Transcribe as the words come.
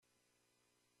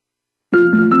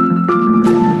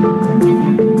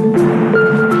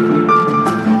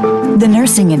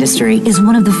nursing industry is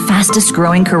one of the fastest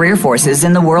growing career forces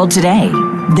in the world today.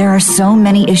 There are so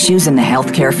many issues in the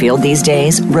healthcare field these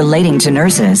days relating to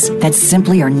nurses that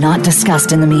simply are not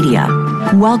discussed in the media.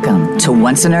 Welcome to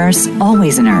Once a Nurse,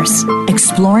 Always a Nurse,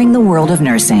 exploring the world of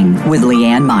nursing with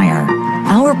Leanne Meyer.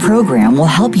 Our program will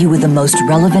help you with the most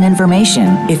relevant information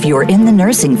if you're in the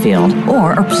nursing field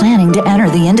or are planning to enter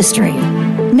the industry.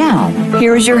 Now,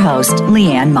 here is your host,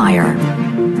 Leanne Meyer.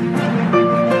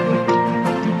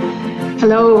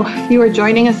 Hello, you are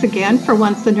joining us again for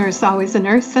Once a Nurse, Always a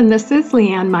Nurse, and this is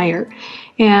Leanne Meyer.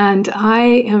 And I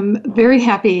am very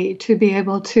happy to be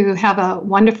able to have a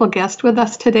wonderful guest with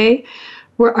us today.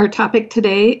 Our topic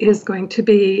today is going to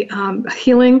be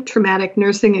healing traumatic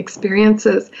nursing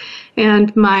experiences.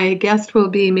 And my guest will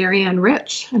be Marianne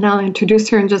Rich, and I'll introduce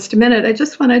her in just a minute. I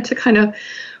just wanted to kind of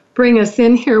bring us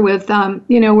in here with,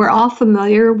 we're all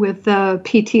familiar with the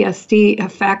PTSD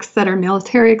effects that our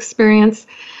military experience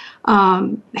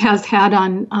has had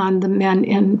on the men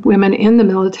and women in the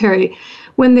military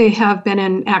when they have been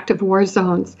in active war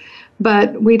zones.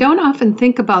 But we don't often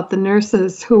think about the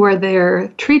nurses who are there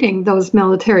treating those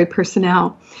military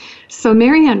personnel. So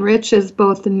Marianne Rich is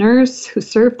both a nurse who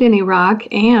served in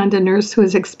Iraq and a nurse who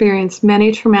has experienced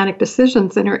many traumatic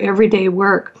decisions in her everyday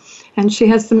work. And she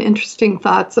has some interesting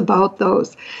thoughts about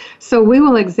those. So we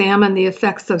will examine the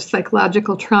effects of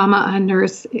psychological trauma on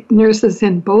nurses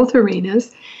in both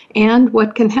arenas and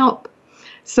what can help.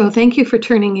 So thank you for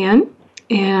tuning in.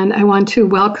 And I want to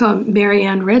welcome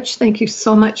Marianne Rich. Thank you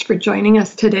so much for joining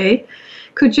us today.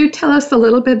 Could you tell us a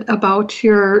little bit about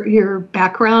your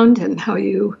background and how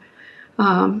you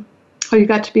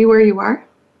got to be where you are?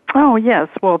 Oh, yes.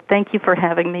 Well, thank you for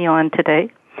having me on today.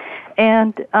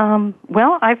 And,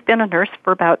 I've been a nurse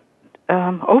for about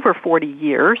over 40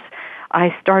 years.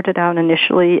 I started out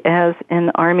initially as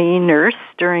an Army nurse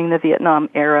during the Vietnam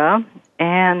era,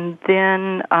 and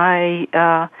then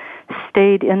I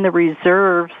stayed in the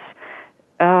reserves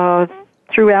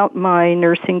throughout my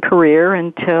nursing career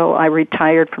until I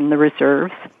retired from the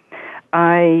reserves.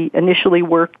 I initially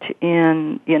worked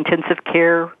in the intensive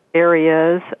care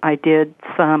areas. I did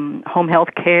some home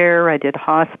health care. I did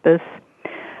hospice.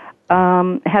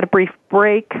 Had a brief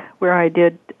break where I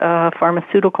did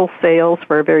pharmaceutical sales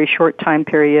for a very short time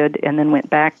period and then went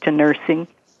back to nursing.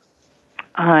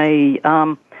 I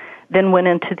then went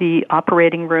into the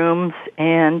operating rooms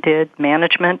and did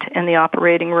management in the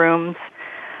operating rooms.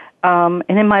 And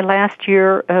in my last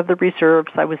year of the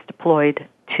reserves, I was deployed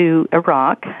to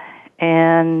Iraq,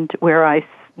 and where I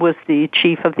was the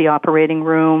chief of the operating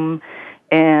room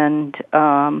and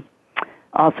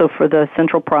also for the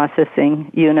central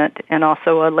processing unit, and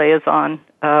also a liaison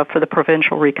for the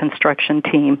provincial reconstruction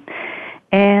team.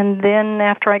 And then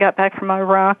after I got back from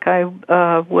Iraq, I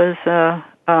was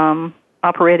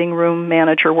operating room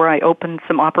manager where I opened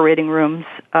some operating rooms.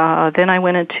 Then I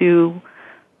went into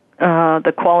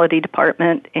the quality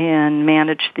department and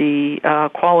managed the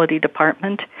quality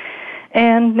department.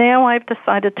 And now I've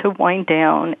decided to wind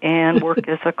down and work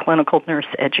as a clinical nurse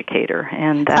educator.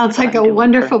 And that sounds like a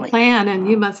wonderful plan, and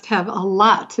you must have a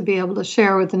lot to be able to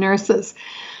share with the nurses.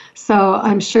 So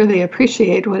I'm sure they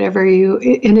appreciate whatever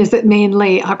and is it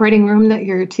mainly operating room that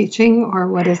you're teaching, or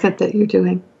what is it that you're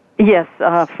doing? Yes,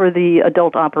 for the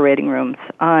adult operating rooms.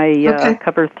 I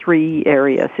cover 3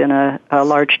 areas in a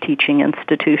large teaching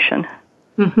institution.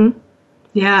 Mm-hmm.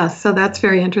 Yeah, so that's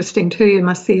very interesting, too. You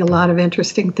must see a lot of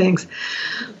interesting things.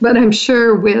 But I'm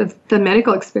sure with the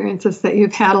medical experiences that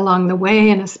you've had along the way,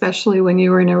 and especially when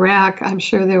you were in Iraq, I'm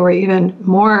sure there were even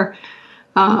more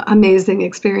amazing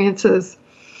experiences.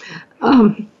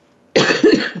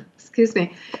 Excuse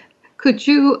me. Could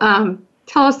you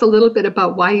tell us a little bit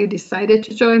about why you decided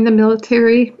to join the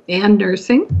military and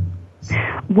nursing?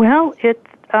 Well, it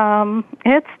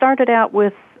started out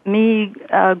with me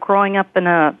growing up in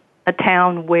a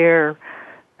town where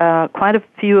quite a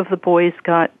few of the boys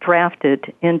got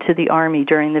drafted into the Army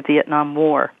during the Vietnam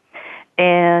War.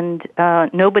 And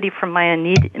nobody from my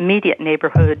immediate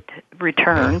neighborhood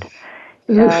returned.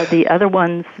 The other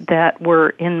ones that were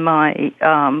in my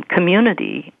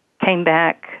community came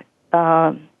back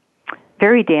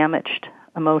very damaged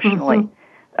emotionally,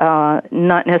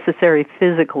 not necessarily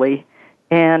physically.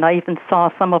 And I even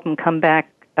saw some of them come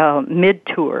back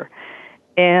mid-tour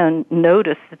and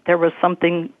noticed that there was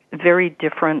something very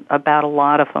different about a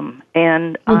lot of them.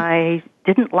 And I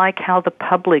didn't like how the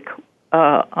public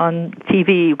on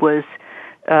TV was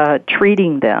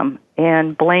treating them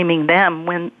and blaming them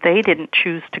when they didn't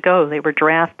choose to go. They were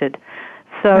drafted.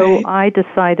 So I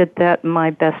decided that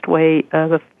my best way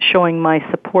of showing my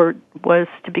support was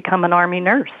to become an Army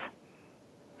nurse.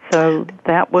 So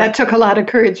that took a lot of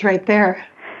courage right there.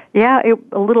 Yeah,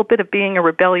 a little bit of being a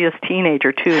rebellious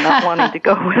teenager, too, not wanting to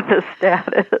go with the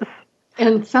status.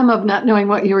 And some of not knowing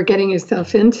what you were getting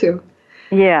yourself into.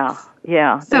 Yeah.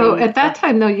 So at that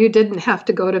time, though, you didn't have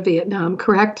to go to Vietnam,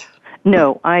 correct?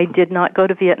 No, I did not go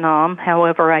to Vietnam.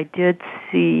 However, I did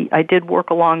work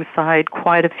alongside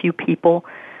quite a few people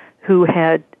who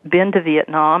had been to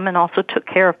Vietnam and also took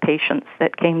care of patients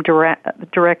that came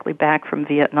directly back from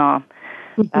Vietnam.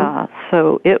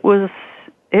 So it was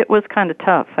kind of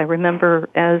tough. I remember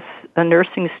as a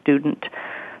nursing student,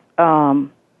 the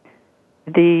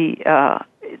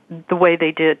way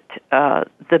they did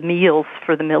the meals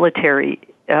for the military,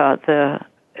 the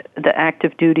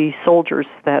active duty soldiers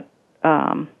that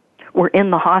were in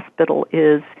the hospital,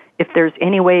 is if there's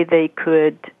any way they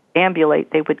could ambulate,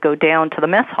 they would go down to the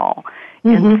mess hall.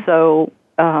 And so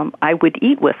I would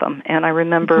eat with them. And I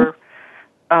remember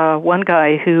one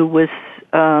guy who was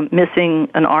missing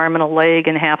an arm and a leg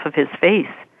and half of his face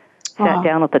sat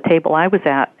down at the table I was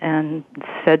at and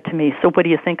said to me, "So what do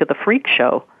you think of the freak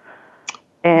show?"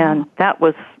 And that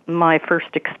was my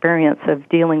first experience of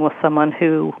dealing with someone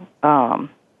who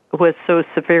was so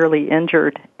severely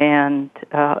injured and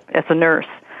as a nurse.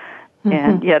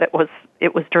 And yet it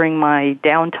was during my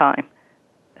downtime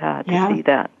to see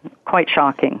that. Quite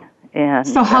shocking. And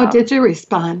so how did you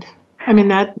respond? I mean,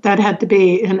 that had to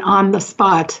be an on the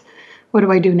spot, what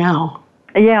do I do now?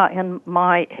 Yeah, and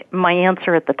my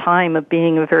answer at the time of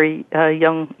being a very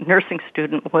young nursing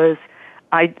student was,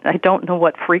 I don't know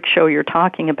what freak show you're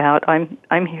talking about.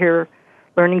 I'm here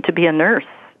learning to be a nurse,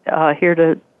 here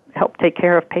to help take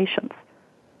care of patients.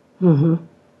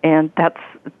 And that's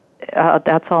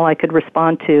all I could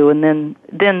respond to. And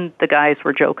then the guys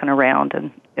were joking around,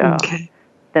 and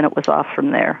then it was off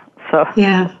from there. So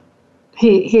yeah,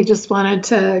 he just wanted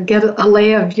to get a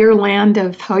lay of your land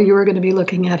of how you were going to be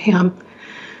looking at him.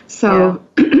 So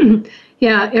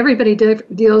yeah, everybody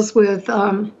deals with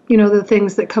the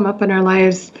things that come up in our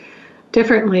lives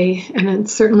differently, and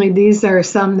certainly these are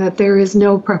some that there is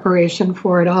no preparation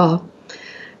for at all.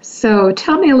 So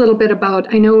tell me a little bit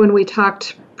about, I know when we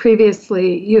talked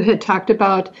previously, you had talked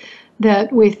about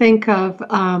that we think of,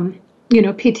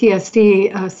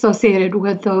 PTSD associated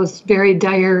with those very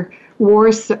dire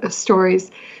war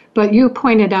stories, but you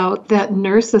pointed out that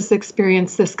nurses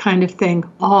experience this kind of thing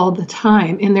all the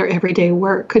time in their everyday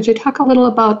work. Could you talk a little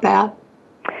about that?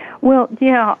 Well,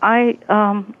 yeah,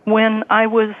 when I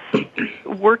was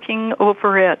working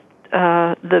over at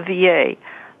the VA,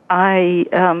 I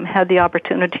had the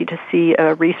opportunity to see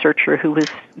a researcher who was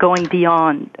going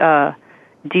beyond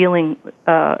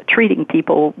treating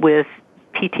people with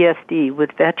PTSD,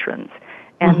 with veterans.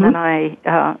 And then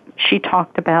she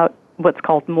talked about what's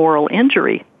called moral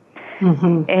injury.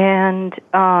 And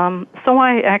so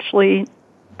I actually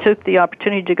took the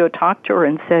opportunity to go talk to her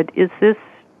and said, is this,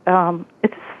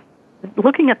 it's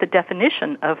looking at the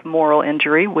definition of moral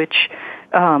injury, which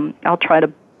I'll try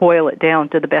to boil it down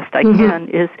to the best I can,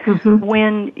 is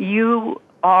when you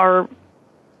are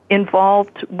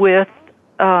involved with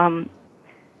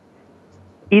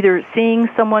either seeing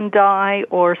someone die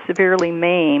or severely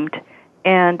maimed,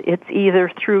 and it's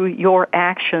either through your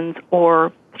actions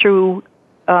or through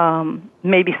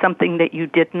maybe something that you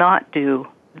did not do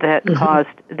that caused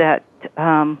that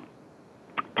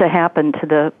to happen to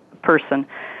the person.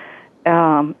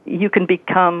 You can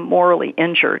become morally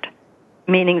injured,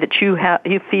 meaning that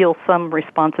you feel some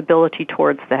responsibility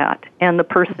towards that, and the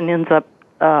person ends up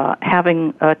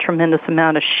having a tremendous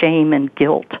amount of shame and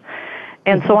guilt.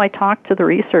 And so I talked to the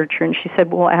researcher, and she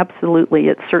said, well, absolutely,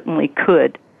 it certainly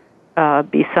could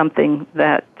be something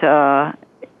that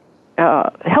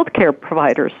healthcare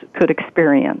providers could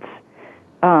experience.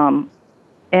 And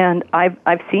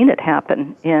I've seen it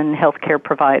happen in healthcare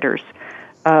providers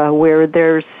where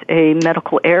there's a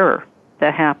medical error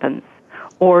that happens,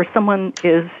 or someone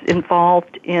is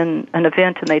involved in an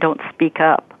event and they don't speak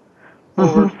up,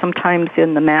 or sometimes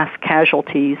in the mass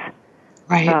casualties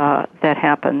that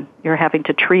happen. You're having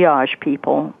to triage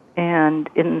people, and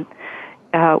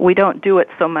we don't do it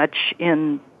so much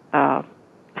in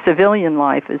civilian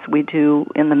life as we do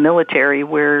in the military,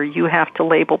 where you have to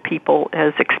label people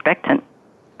as expectant,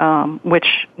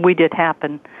 which we did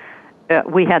happen.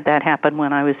 We had that happen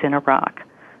when I was in Iraq,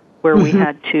 where we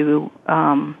had to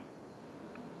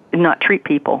not treat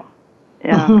people,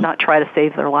 not try to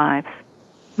save their lives.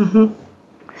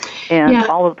 And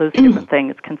all of those different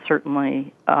things can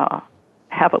certainly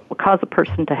cause a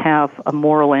person to have a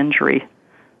moral injury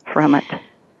from it.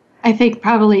 I think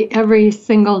probably every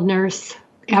single nurse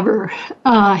ever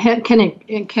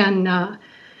can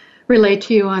relate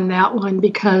to you on that one,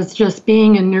 because just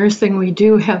being in nursing, we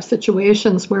do have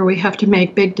situations where we have to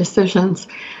make big decisions.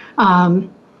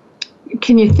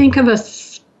 Can you think of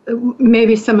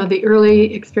maybe some of the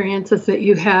early experiences that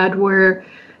you had where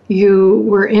you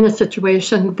were in a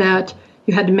situation that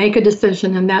you had to make a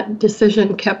decision, and that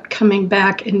decision kept coming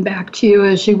back and back to you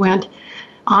as you went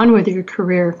on with your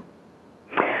career?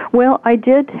 Well, I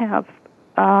did have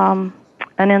an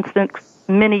incident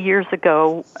many years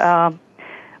ago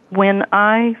when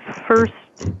I first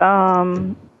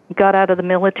got out of the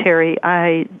military.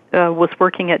 I was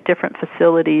working at different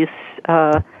facilities,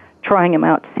 trying them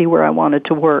out to see where I wanted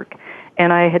to work.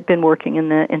 And I had been working in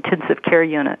the intensive care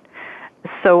unit.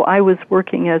 So I was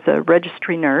working as a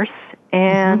registry nurse,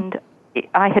 and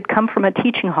I had come from a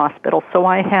teaching hospital, so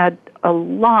I had a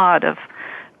lot of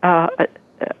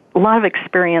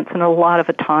experience and a lot of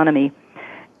autonomy.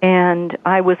 And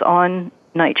I was on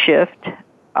night shift.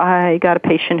 I got a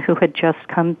patient who had just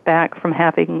come back from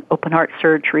having open heart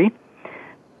surgery.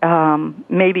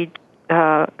 Maybe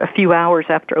a few hours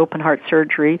after open heart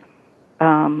surgery,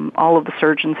 all of the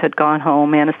surgeons had gone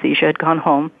home, anesthesia had gone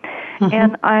home,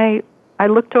 and I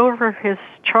looked over his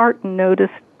chart and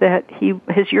noticed that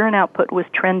his urine output was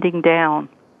trending down.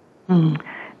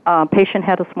 Patient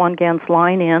had a Swan-Ganz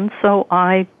line in, so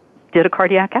I did a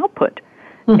cardiac output,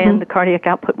 and the cardiac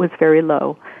output was very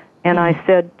low. And I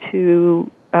said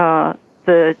to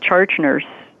the charge nurse,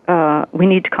 we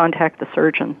need to contact the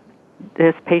surgeon.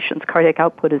 This patient's cardiac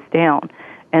output is down,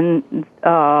 and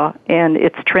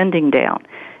it's trending down.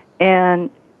 And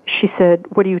she said,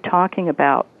 "What are you talking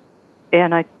about?"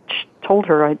 And I told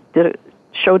her,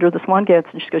 showed her the Swan-Ganz,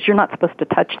 and she goes, "You're not supposed to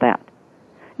touch that.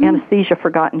 Anesthesia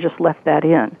forgot and just left that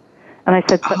in." And I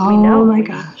said, "But we know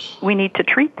we need to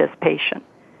treat this patient."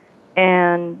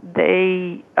 And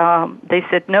they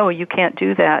said, "No, you can't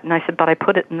do that." And I said, "But I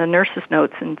put it in the nurse's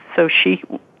notes." And so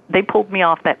they pulled me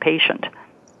off that patient.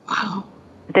 Wow.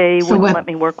 They wouldn't let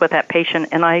me work with that patient.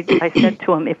 And I said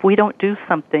to him, if we don't do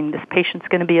something, this patient's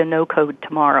going to be a no-code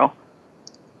tomorrow.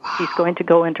 Wow. He's going to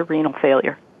go into renal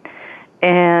failure.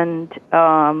 And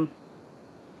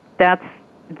that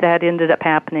ended up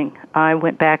happening. I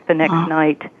went back the next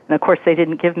night, and of course they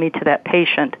didn't give me to that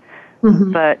patient,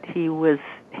 but he was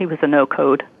a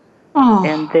no-code,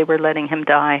 and they were letting him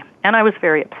die. And I was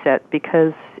very upset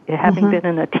because having been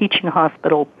in a teaching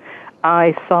hospital,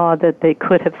 I saw that they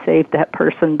could have saved that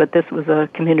person, but this was a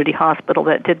community hospital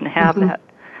that didn't have that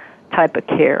type of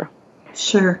care.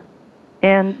 Sure.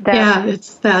 And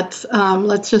it's that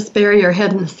let's just bury our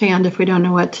head in the sand if we don't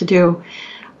know what to do.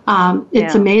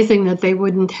 It's amazing that they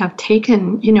wouldn't have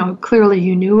taken, clearly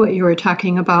you knew what you were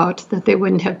talking about, that they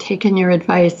wouldn't have taken your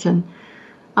advice and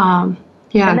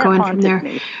going from there.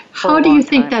 How do you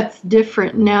think that's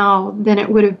different now than it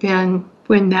would have been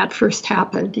when that first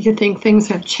happened? Do you think things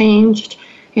have changed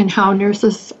in how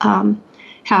nurses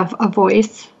have a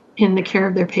voice in the care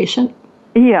of their patient?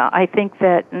 Yeah, I think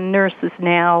that nurses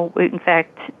now, in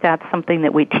fact, that's something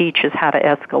that we teach is how to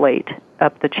escalate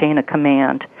up the chain of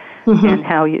command, and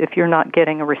how if you're not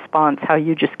getting a response, how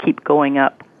you just keep going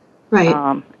up. Right.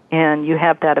 And you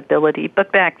have that ability.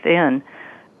 But back then,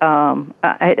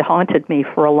 it haunted me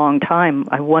for a long time.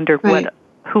 I wondered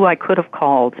who I could have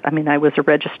called. I mean, I was a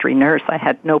registry nurse. I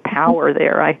had no power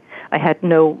there. I had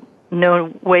no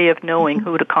way of knowing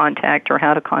who to contact or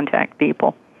how to contact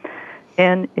people.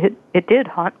 And it did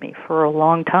haunt me for a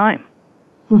long time.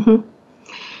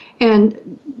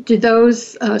 And did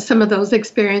some of those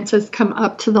experiences come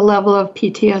up to the level of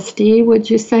PTSD, would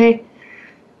you say?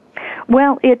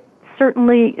 Well,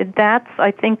 that's,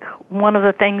 I think, one of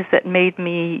the things that made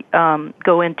me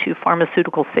go into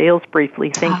pharmaceutical sales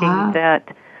briefly, thinking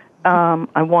that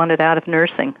I wanted out of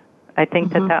nursing. I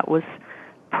think that was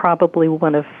probably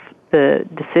one of the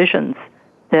decisions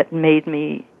that made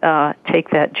me take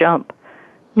that jump.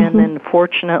 And then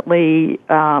fortunately,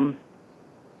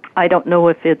 I don't know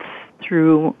if it's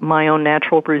through my own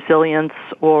natural resilience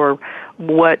or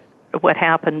what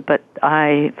happened, but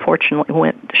I fortunately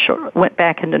went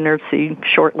back into nursing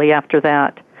shortly after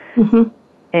that.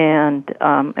 And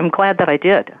I'm glad that I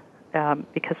did,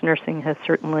 because nursing has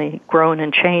certainly grown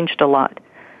and changed a lot.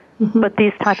 But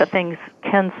these type of things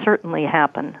can certainly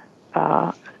happen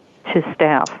to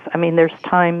staff. I mean, there's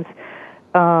times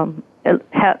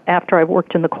after I've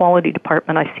worked in the quality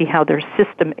department, I see how there's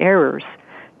system errors.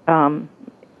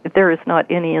 There is not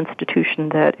any institution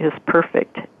that is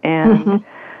perfect, and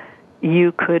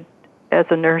you could, as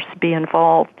a nurse, be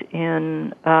involved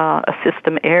in a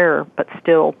system error, but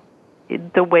still,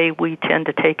 the way we tend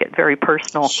to take it very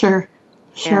personal. Sure.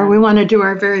 We want to do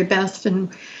our very best and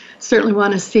certainly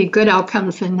want to see good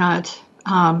outcomes and not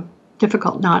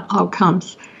difficult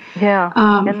outcomes.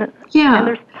 And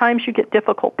there's times you get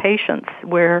difficult patients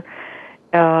where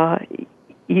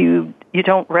you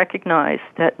don't recognize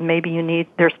that maybe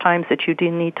there's times that you do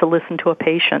need to listen to a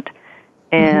patient,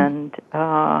 and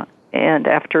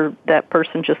after that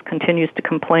person just continues to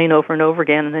complain over and over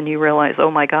again, and then you realize,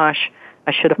 oh my gosh,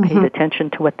 I should have paid attention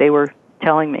to what they were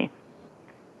telling me.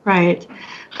 Right.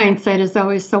 Hindsight is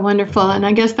always so wonderful. And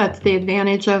I guess that's the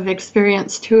advantage of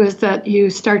experience, too, is that you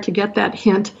start to get that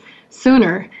hint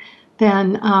sooner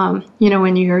than,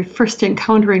 when you're first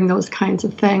encountering those kinds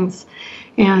of things.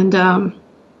 And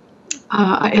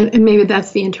maybe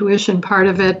that's the intuition part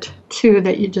of it, too,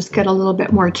 that you just get a little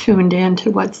bit more tuned in to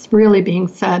what's really being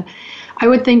said. I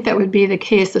would think that would be the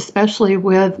case, especially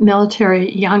with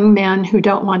military young men who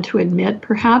don't want to admit,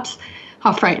 perhaps,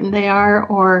 how frightened they are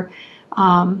or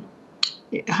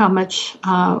how much,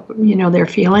 they're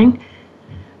feeling.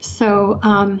 So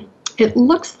it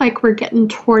looks like we're getting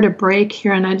toward a break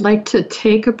here, and I'd like to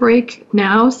take a break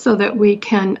now so that we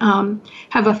can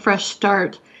have a fresh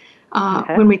start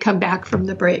when we come back from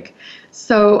the break.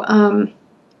 So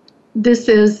this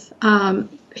is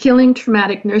Healing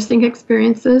Traumatic Nursing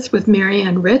Experiences with Mary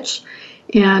Ann Rich,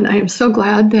 and I am so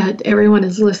glad that everyone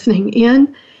is listening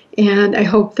in. And I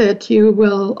hope that you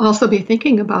will also be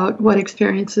thinking about what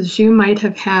experiences you might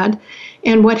have had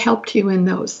and what helped you in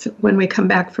those when we come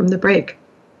back from the break.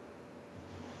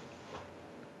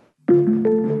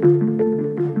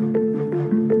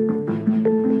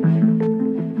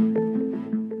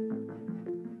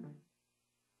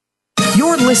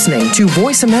 You're listening to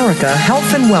Voice America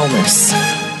Health and Wellness.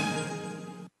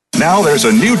 Now there's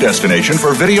a new destination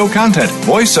for video content,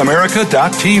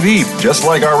 voiceamerica.tv, just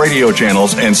like our radio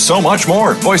channels and so much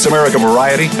more. Voice America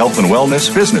Variety, Health and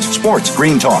Wellness, Business, Sports,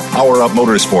 Green Talk, Power Up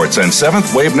Motorsports, and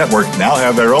Seventh Wave Network now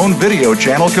have their own video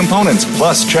channel components.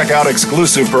 Plus, check out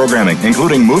exclusive programming,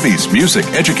 including movies, music,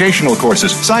 educational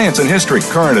courses, science and history,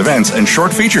 current events, and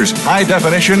short features.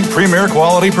 High-definition, premier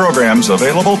quality programs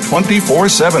available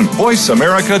 24/7.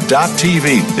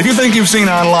 voiceamerica.tv. If you think you've seen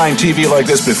online TV like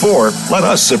this before, let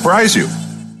us surprise you.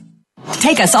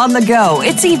 Take us on the go.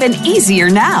 It's even easier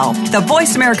now. The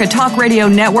Voice America Talk Radio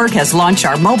Network has launched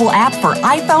our mobile app for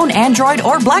iPhone, Android,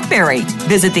 or BlackBerry.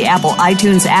 Visit the Apple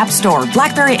iTunes App Store,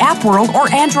 BlackBerry App World,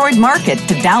 or Android Market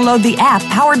to download the app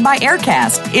powered by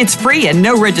Aircast. It's free and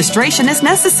no registration is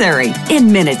necessary.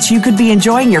 In minutes, you could be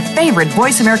enjoying your favorite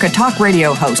Voice America Talk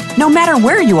Radio host, no matter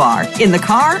where you are, in the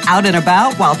car, out and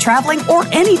about, while traveling, or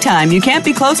anytime you can't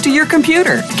be close to your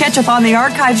computer. Catch up on the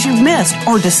archives you've missed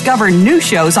or discover new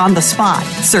shows on the spot.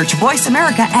 Search Voice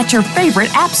America at your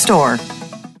favorite app store.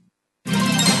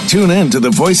 Tune in to the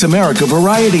Voice America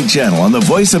Variety channel on the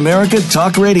Voice America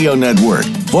Talk Radio Network.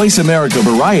 Voice America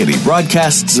Variety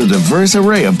broadcasts a diverse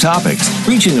array of topics,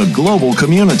 reaching a global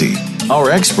community.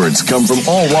 Our experts come from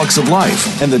all walks of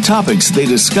life, and the topics they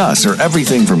discuss are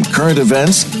everything from current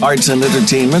events, arts and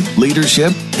entertainment,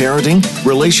 leadership, parenting,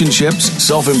 relationships,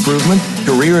 self-improvement,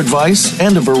 career advice,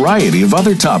 and a variety of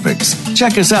other topics.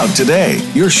 Check us out today.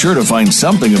 You're sure to find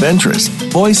something of interest.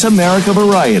 Voice America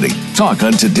Variety. Talk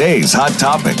on today's hot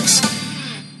topics.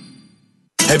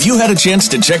 Have you had a chance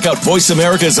to check out Voice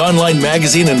America's online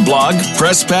magazine and blog,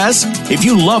 Press Pass? If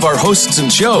you love our hosts and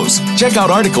shows, check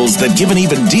out articles that give an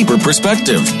even deeper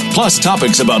perspective. Plus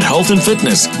topics about health and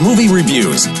fitness, movie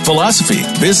reviews, philosophy,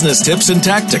 business tips and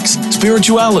tactics,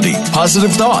 spirituality,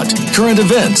 positive thought, current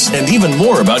events, and even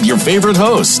more about your favorite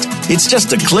host. It's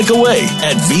just a click away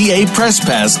at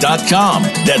vapresspass.com.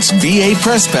 That's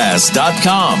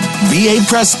vapresspass.com. VA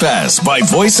Press Pass by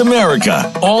Voice America.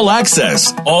 All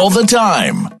access, all the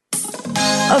time.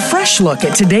 A fresh look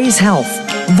at today's health.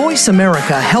 Voice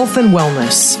America Health and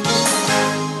Wellness.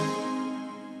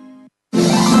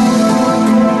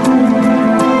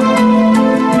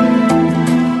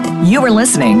 You are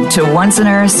listening to Once a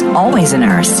Nurse, Always a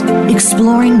Nurse,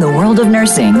 exploring the world of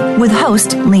nursing with host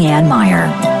Leanne Meyer.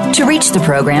 To reach the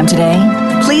program today,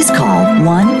 please call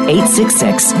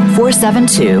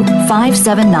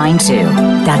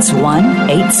 1-866-472-5792. That's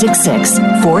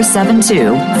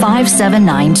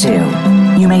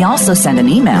 1-866-472-5792. You may also send an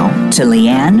email to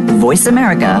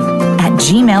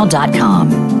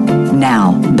leannevoiceamerica@gmail.com.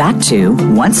 Now, back to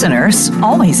Once a Nurse,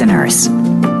 Always a Nurse.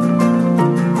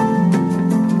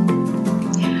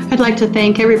 I'd like to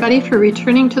thank everybody for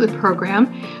returning to the program.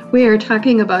 We are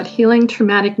talking about healing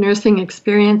traumatic nursing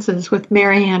experiences with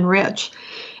Mary Ann Rich.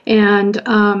 And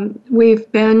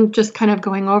we've been just kind of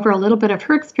going over a little bit of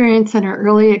her experience and her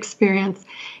early experience,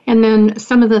 and then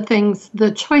some of the things,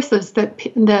 the choices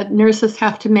that nurses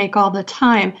have to make all the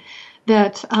time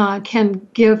that can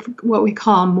give what we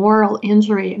call moral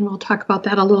injury, and we'll talk about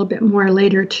that a little bit more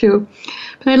later too.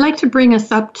 But I'd like to bring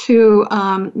us up to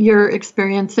your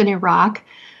experience in Iraq.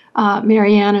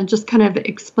 Marianne, and just kind of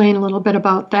explain a little bit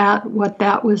about that, what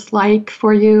that was like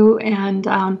for you, and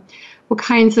what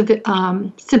kinds of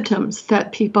symptoms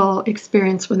that people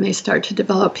experience when they start to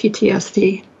develop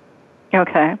PTSD.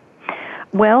 Okay.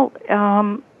 Well,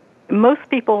 most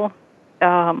people,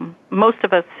 most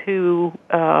of us who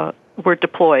were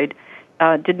deployed,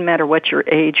 didn't matter what your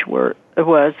age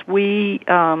was. We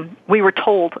were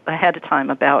told ahead of time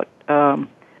about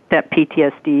that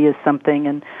PTSD is something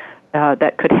and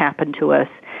that could happen to us,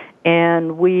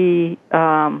 and we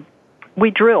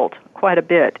drilled quite a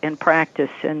bit in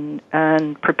practice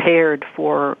and prepared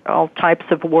for all types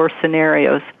of war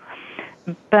scenarios.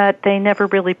 But they never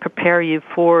really prepare you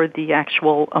for the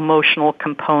actual emotional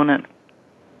component.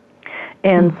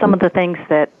 And some of the things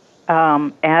that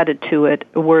added to it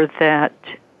were that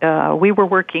we were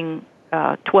working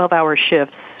 12-hour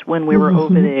shifts when we were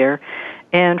over there,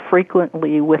 and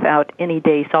frequently without any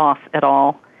days off at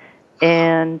all.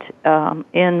 And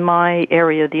in my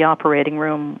area, the operating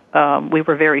room, we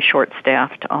were very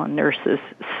short-staffed on nurses,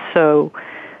 so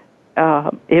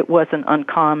it wasn't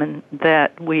uncommon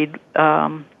that we'd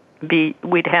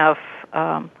have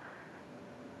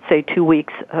say 2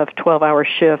 weeks of 12-hour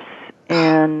shifts,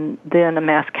 and then a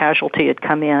mass casualty had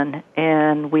come in,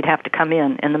 and we'd have to come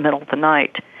in the middle of the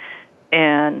night,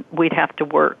 and we'd have to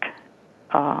work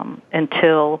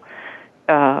until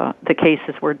the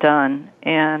cases were done.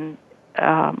 And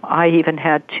I even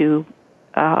had to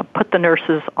put the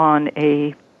nurses on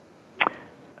a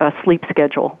sleep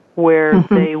schedule where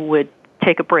they would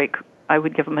take a break. I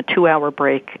would give them a 2-hour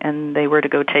break, and they were to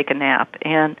go take a nap.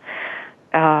 And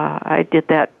I did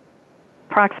that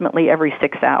approximately every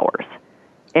 6 hours.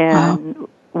 And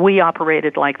we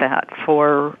operated like that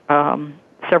for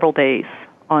several days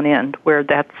on end, where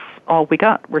that's all we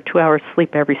got. We're 2 hours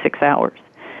sleep every 6 hours.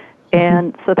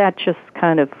 And so that just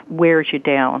kind of wears you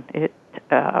down.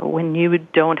 When you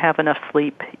don't have enough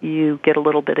sleep, you get a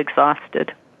little bit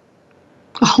exhausted.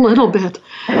 A little bit.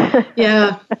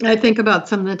 Yeah. I think about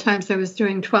some of the times I was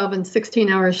doing 12 and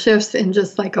 16-hour shifts in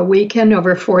just like a weekend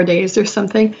over 4 days or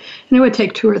something, and it would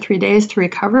take 2 or 3 days to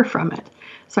recover from it.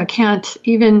 So I can't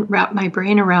even wrap my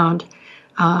brain around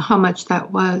how much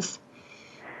that was.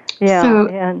 Yeah, so,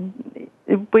 and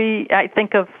I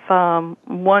think of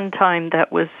one time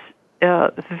that was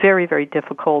very, very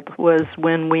difficult was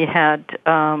when we had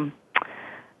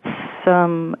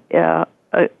some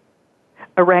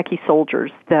Iraqi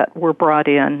soldiers that were brought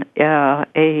in.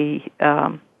 A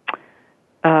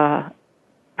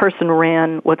person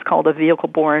ran what's called a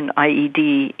vehicle-borne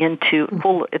IED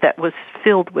that was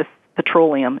filled with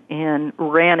petroleum and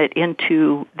ran it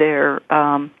into their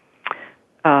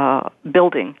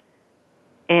building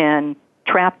and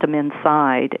trapped them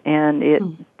inside, and it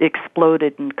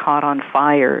exploded and caught on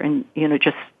fire, and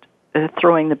just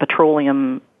throwing the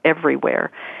petroleum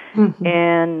everywhere.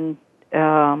 And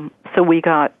so we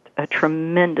got a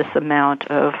tremendous amount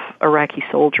of Iraqi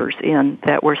soldiers in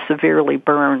that were severely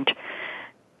burned.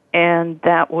 And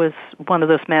that was one of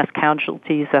those mass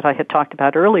casualties that I had talked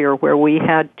about earlier, where we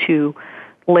had to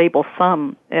label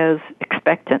some as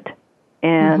expectant.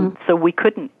 And so we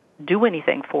couldn't do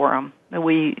anything for them.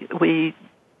 We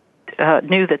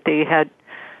knew that they had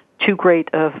too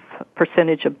great of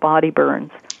percentage of body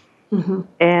burns.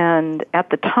 And at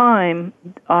the time,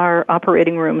 our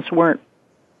operating rooms weren't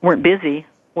busy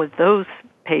with those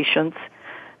patients.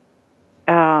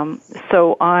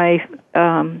 So I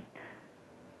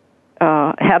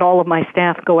had all of my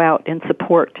staff go out and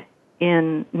support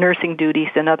in nursing duties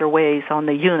and other ways on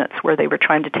the units where they were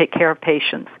trying to take care of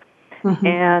patients.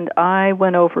 And I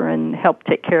went over and helped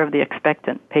take care of the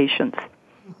expectant patients.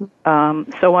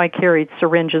 So I carried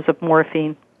syringes of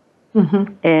morphine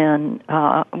and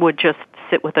would just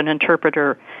sit with an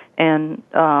interpreter and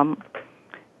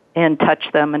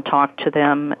touch them and talk to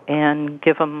them and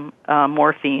give them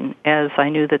morphine, as I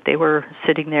knew that they were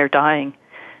sitting there dying.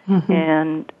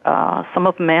 And some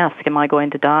of them asked, "Am I going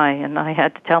to die?" And I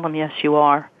had to tell them, "Yes, you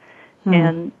are."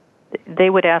 And they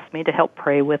would ask me to help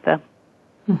pray with them.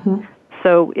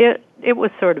 So it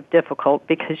was sort of difficult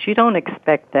because you don't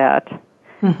expect that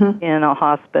in a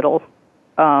hospital.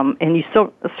 And you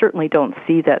certainly don't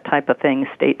see that type of thing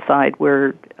stateside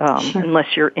where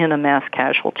unless you're in a mass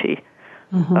casualty.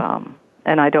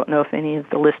 And I don't know if any of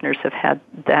the listeners have had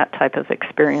that type of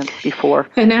experience before.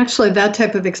 And actually, that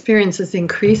type of experience is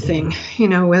increasing,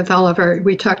 with all of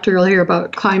we talked earlier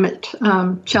about climate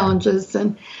challenges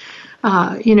and,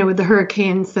 with the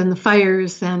hurricanes and the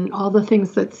fires and all the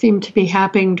things that seem to be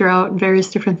happening, drought and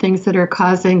various different things that are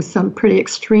causing some pretty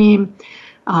extreme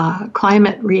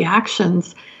climate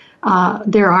reactions.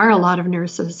 There are a lot of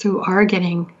nurses who are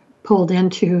getting pulled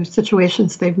into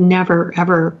situations they've never,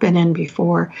 ever been in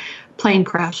before, plane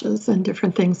crashes and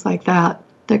different things like that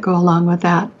go along with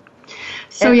that.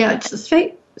 So,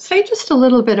 say just a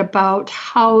little bit about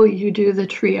how you do the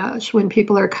triage when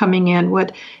people are coming in.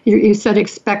 What you said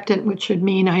expectant, which should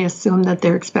mean, I assume, that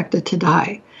they're expected to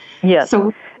die. Yes.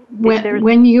 So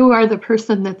when you are the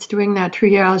person that's doing that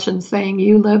triage and saying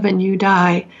you live and you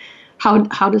die,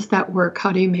 how does that work?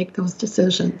 How do you make those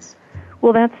decisions?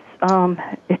 Well, that's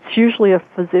it's usually a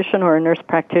physician or a nurse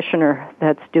practitioner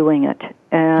that's doing it,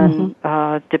 and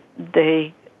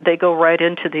they go right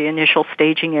into the initial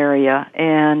staging area,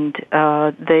 and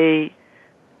they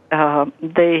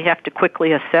have to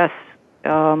quickly assess,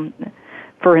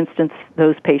 for instance,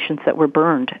 those patients that were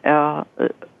burned.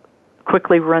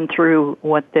 Quickly run through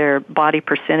what their body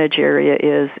percentage area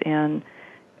is, and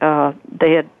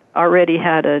they had already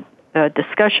had a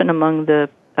discussion among the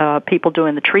people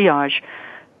doing the triage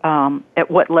at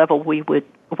what level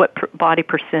what body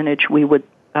percentage we would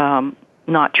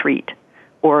not treat.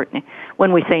 Or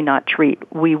when we say not treat,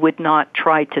 we would not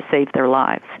try to save their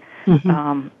lives.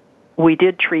 We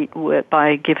did treat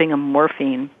by giving them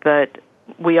morphine, but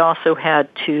we also had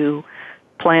to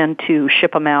plan to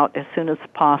ship them out as soon as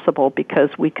possible because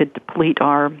we could deplete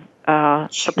our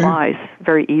supplies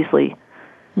very easily.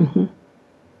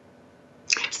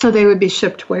 So they would be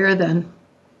shipped where then?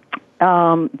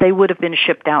 They would have been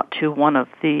shipped out to one of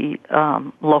the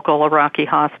local Iraqi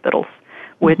hospitals,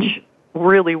 which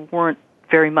really weren't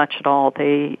very much at all.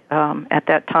 They at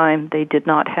that time they did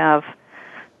not have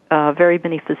very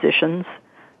many physicians.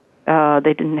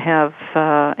 They didn't have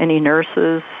any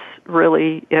nurses.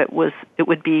 Really,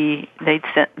 they'd be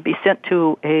sent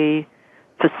to a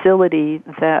facility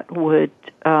that would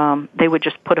they would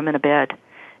just put them in a bed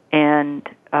and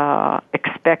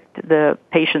expect the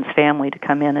patient's family to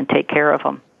come in and take care of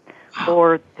them,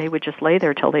 or they would just lay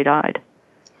there till they died.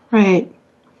 Right.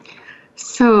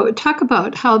 So talk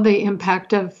about how the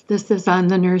impact of this is on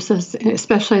the nurses,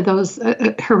 especially those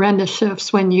horrendous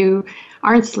shifts when you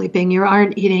aren't sleeping, you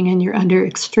aren't eating, and you're under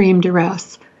extreme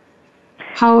duress.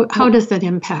 How does that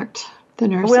impact the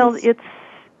nurses? Well,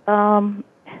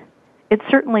 it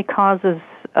certainly causes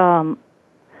an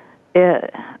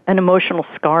emotional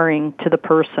scarring to the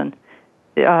person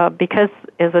because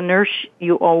as a nurse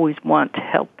you always want to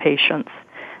help patients.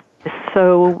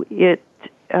 So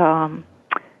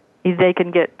they can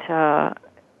get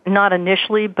not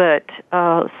initially, but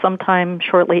sometime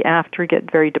shortly after,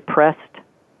 get very depressed,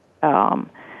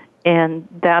 and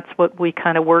that's what we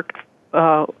kind of watch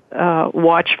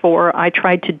for. I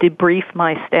tried to debrief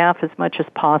my staff as much as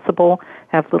possible,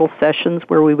 have little sessions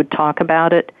where we would talk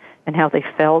about it and how they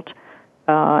felt,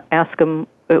 ask them,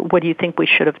 what do you think we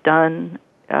should have done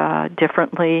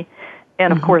differently?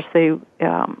 And of course, it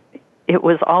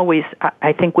was always,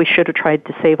 I think we should have tried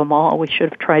to save them all. We should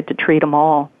have tried to treat them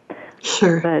all.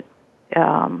 Sure. But,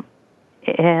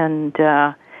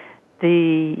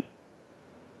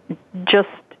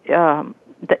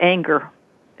 the anger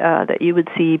that you would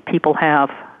see people have,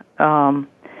 and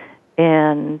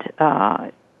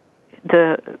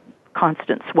the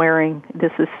constant swearing.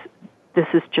 This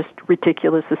is just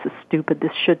ridiculous. This is stupid.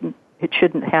 It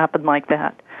shouldn't happen like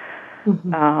that.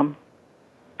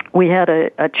 We had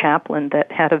a chaplain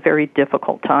that had a very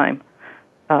difficult time,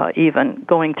 even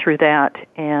going through that,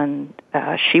 and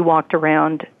she walked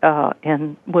around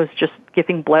and was just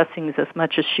giving blessings as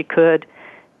much as she could,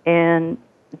 and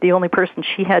the only person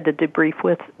she had to debrief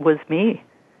with was me,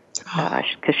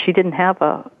 because she didn't have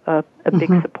a big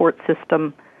support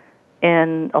system,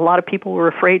 and a lot of people were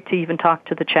afraid to even talk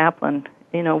to the chaplain.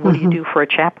 You know, what do you do for a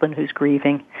chaplain who's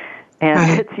grieving?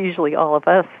 And it's usually all of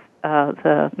us,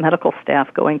 the medical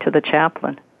staff, going to the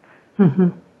chaplain.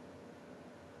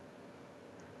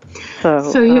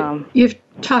 So you've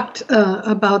talked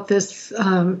about this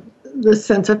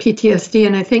sense of PTSD,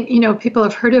 and I think, people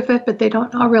have heard of it, but they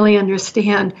don't all really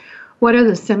understand what are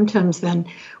the symptoms then.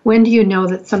 When do you know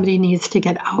that somebody needs to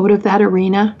get out of that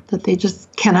arena, that they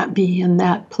just cannot be in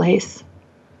that place?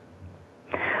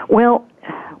 Well,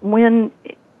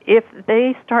 if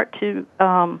they start to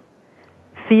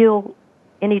feel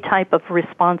any type of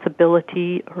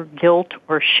responsibility or guilt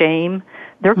or shame,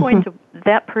 they're going to,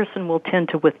 that person will tend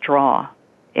to withdraw.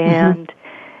 And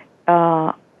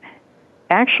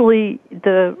actually,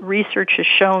 the research has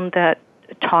shown that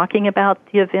talking about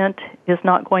the event is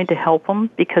not going to help them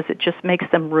because it just makes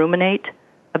them ruminate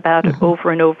about it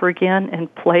over and over again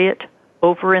and play it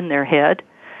over in their head.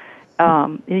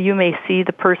 You may see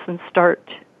the person start,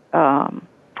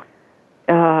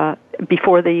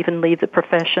 before they even leave the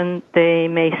profession, they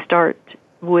may start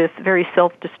with very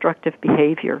self-destructive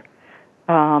behavior.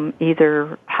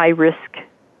 either high-risk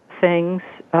things.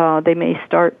 They may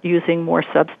start using more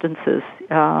substances,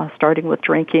 starting with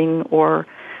drinking or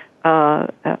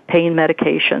pain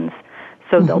medications.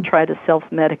 So they'll try to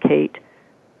self-medicate.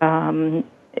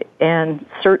 And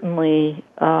certainly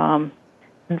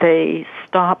they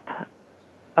stop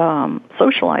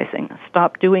socializing,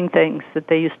 stop doing things that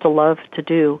they used to love to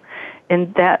do.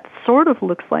 And that sort of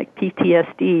looks like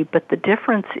PTSD, but the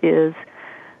difference is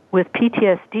with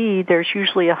PTSD, there's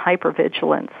usually a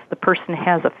hypervigilance. The person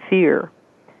has a fear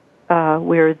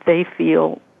where they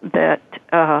feel that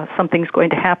something's going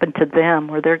to happen to them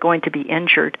or they're going to be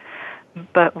injured.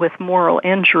 But with moral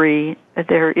injury,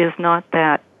 there is not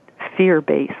that fear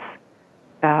base.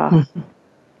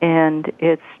 And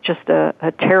it's just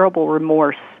a terrible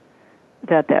remorse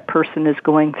that person is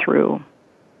going through.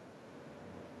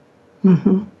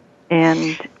 Mm-hmm.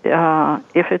 And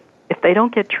if they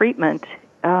don't get treatment,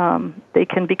 they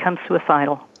can become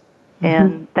suicidal. Mm-hmm.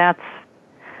 And that's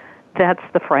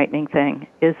the frightening thing,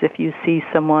 is if you see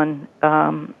someone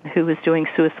who is doing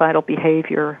suicidal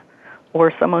behavior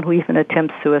or someone who even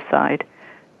attempts suicide,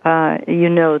 you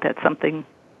know that something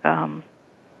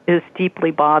is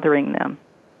deeply bothering them.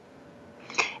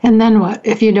 And then what?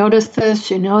 If you notice this,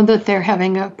 you know that they're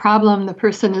having a problem, the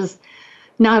person is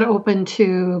not open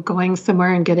to going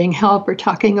somewhere and getting help or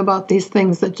talking about these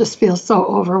things that just feel so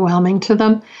overwhelming to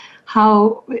them.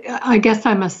 I guess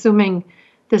I'm assuming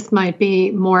this might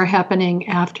be more happening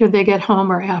after they get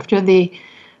home or after the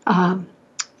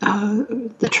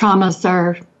traumas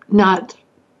are not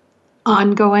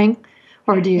ongoing,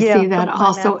 or do you see that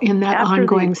also in that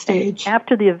ongoing stage?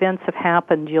 After the events have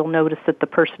happened, you'll notice that the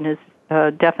person is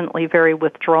definitely very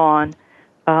withdrawn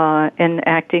and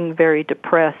acting very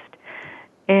depressed.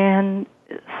 And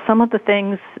some of the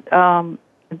things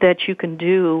that you can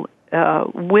do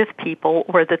with people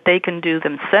or that they can do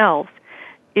themselves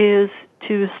is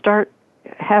to start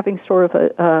having sort of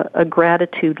a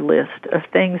gratitude list of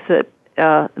things that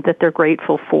they're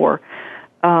grateful for.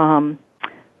 Not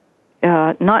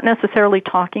necessarily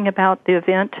talking about the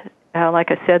event.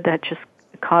 Like I said, that just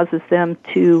causes them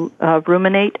to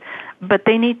ruminate. But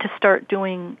they need to start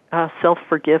doing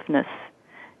self-forgiveness.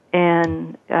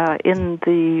 And in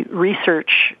the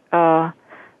research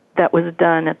that was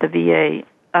done at the VA,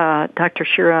 Dr.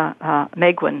 Shira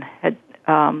Megwin had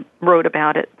wrote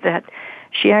about it, that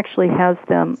she actually has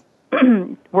them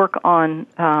work on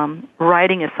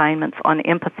writing assignments on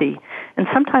empathy, and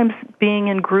sometimes being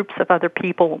in groups of other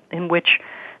people in which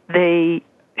they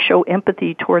show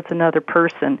empathy towards another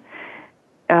person.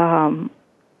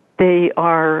 They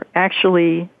are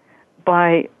actually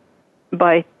by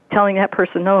telling that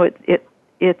person, no,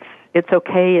 it's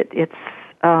okay.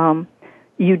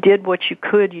 You did what you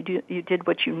could. You did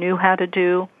what you knew how to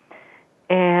do,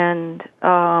 and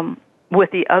with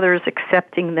the others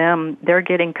accepting them, they're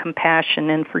getting compassion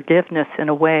and forgiveness in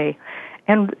a way,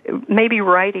 and maybe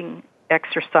writing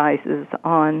exercises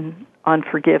on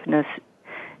forgiveness,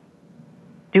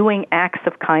 doing acts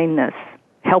of kindness,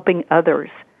 helping others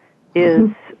is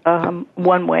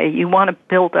one way. You want to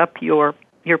build up your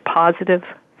positive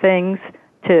things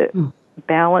to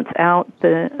balance out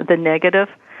the negative,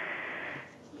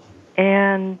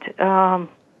 and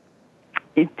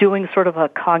doing sort of a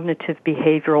cognitive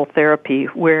behavioral therapy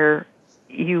where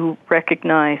you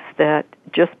recognize that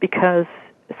just because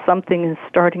something is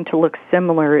starting to look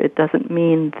similar, it doesn't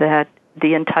mean that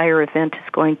the entire event is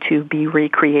going to be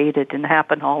recreated and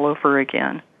happen all over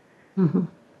again. Mm-hmm.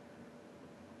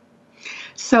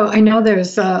 So I know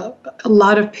there's a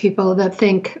lot of people that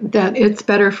think that it's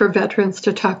better for veterans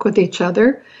to talk with each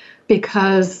other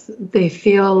because they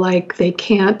feel like they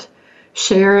can't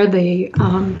share the,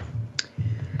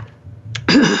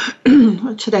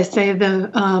 what should I say,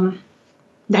 the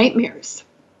nightmares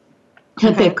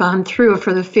that they've gone through,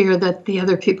 for the fear that the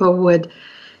other people would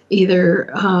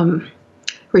either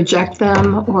reject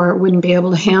them or wouldn't be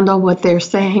able to handle what they're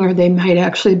saying, or they might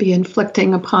actually be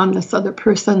inflicting upon this other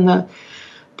person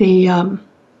the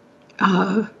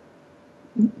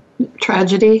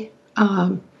tragedy,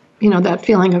 that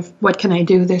feeling of what can I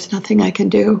do? There's nothing I can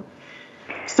do.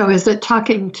 So is it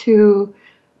talking to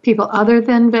people other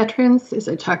than veterans? Is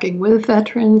it talking with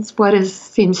veterans? What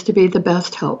seems to be the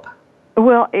best help?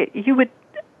 Well, you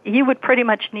would pretty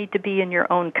much need to be in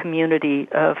your own community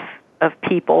of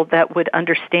people that would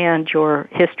understand your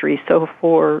history. So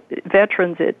for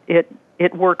veterans,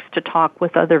 it works to talk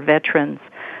with other veterans.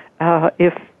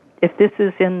 If this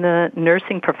is in the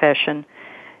nursing profession,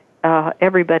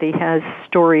 everybody has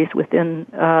stories within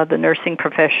the nursing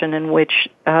profession in which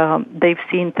they've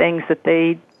seen things that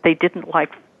they didn't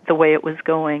like the way it was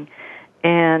going,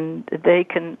 and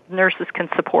nurses can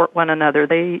support one another.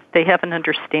 They have an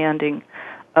understanding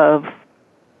of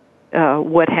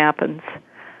what happens.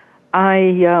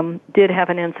 I did have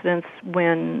an incident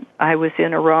when I was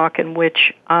in Iraq in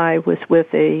which I was with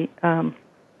a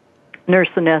nurse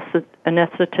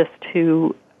anesthetist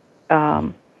who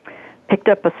picked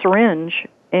up a syringe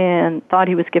and thought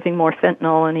he was giving more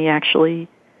fentanyl, and he actually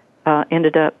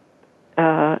ended up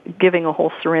giving a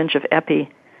whole syringe of epi.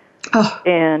 Oh.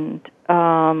 And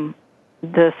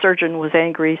the surgeon was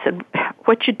angry. He said,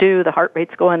 "What'd you do? The heart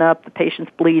rate's going up, the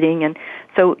patient's bleeding." And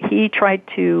so he tried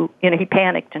to, he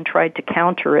panicked and tried to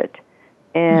counter it,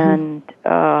 and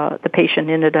the patient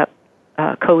ended up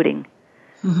coding.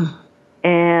 Mm-hmm.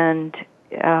 And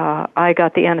I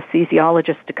got the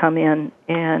anesthesiologist to come in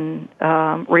and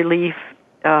relieve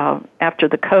after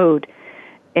the code,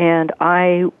 and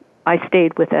I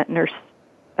stayed with that nurse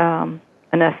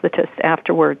anesthetist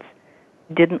afterwards,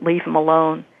 didn't leave him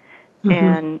alone,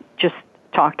 and just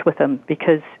talked with him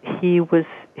because he was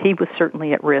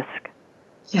certainly at risk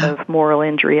of moral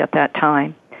injury at that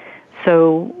time.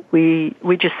 So we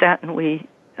just sat and we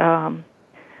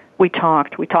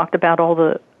talked. We talked about all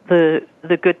the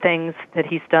good things that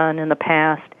he's done in the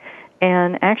past,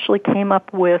 and actually came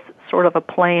up with sort of a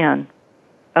plan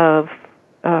of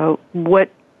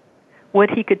what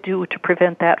he could do to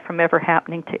prevent that from ever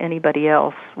happening to anybody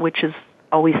else, which is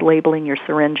always labeling your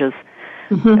syringes.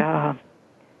 Mm-hmm.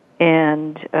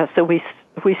 So we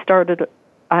started.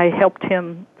 I helped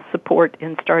him support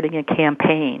in starting a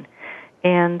campaign,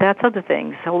 and that's other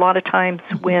things. A lot of times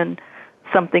when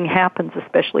something happens,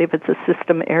 especially if it's a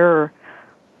system error,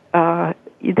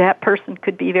 that person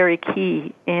could be very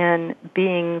key in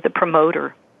being the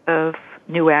promoter of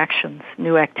new actions,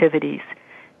 new activities,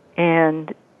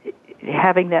 and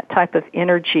having that type of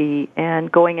energy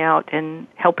and going out and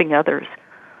helping others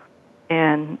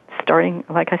and starting,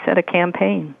 like I said, a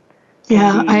campaign.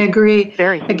 Yeah, I agree.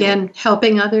 Again,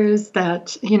 helping others,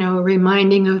 that,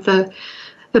 reminding of the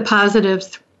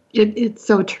positives. It's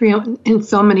so true in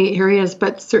so many areas,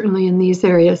 but certainly in these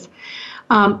areas.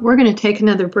 We're going to take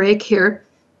another break here,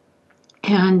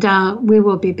 and we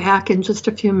will be back in just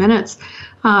a few minutes.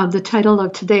 The title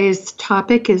of today's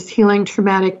topic is Healing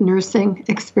Traumatic Nursing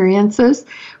Experiences.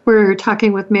 We're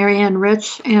talking with Marianne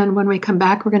Rich, and when we come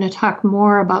back, we're going to talk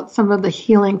more about some of the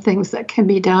healing things that can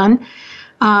be done.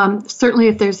 Certainly,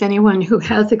 if there's anyone who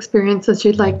has experiences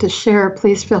you'd like to share,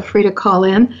 please feel free to call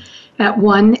in at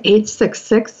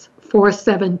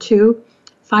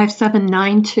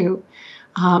 1-866-472-5792.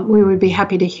 We would be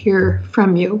happy to hear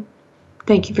from you.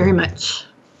 Thank you very much.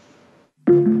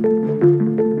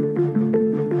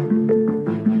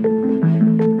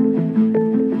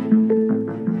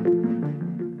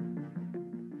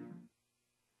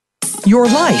 Your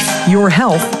life, your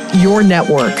health, your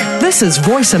network. This is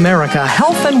Voice America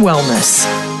Health and Wellness.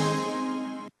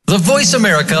 The Voice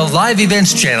America Live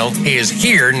Events channel is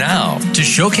here now to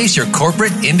showcase your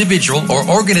corporate, individual, or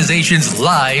organization's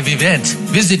live event.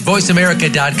 Visit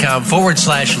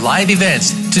voiceamerica.com/live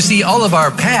events to see all of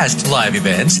our past live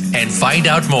events and find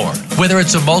out more. Whether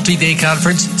it's a multi-day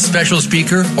conference, special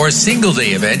speaker, or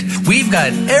single-day event, we've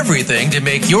got everything to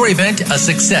make your event a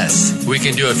success. We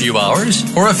can do a few hours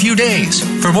or a few days.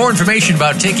 For more information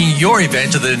about taking your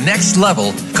event to the next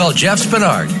level, call Jeff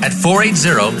Spinard at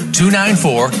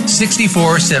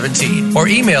 480-294-6417 or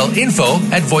email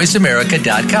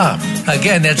info@voiceamerica.com.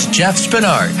 Again, that's Jeff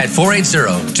Spinard at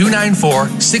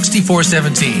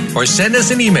 480-294-6417 or send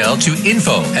us an email to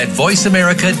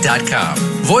info@voiceamerica.com.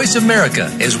 Voice America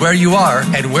is where you are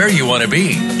and where you want to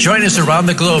be. Join us around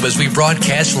the globe as we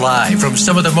broadcast live from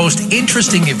some of the most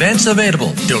interesting events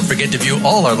available. Don't forget to view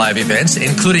all our live events,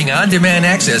 including on-demand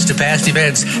access to past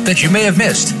events that you may have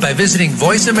missed by visiting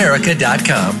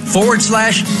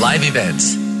voiceamerica.com/live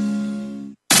events.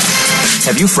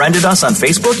 Have you friended us on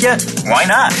Facebook yet? Why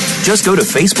not? Just go to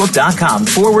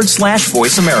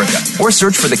facebook.com/Voice America or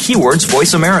search for the keywords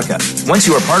Voice America. Once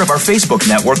you are part of our Facebook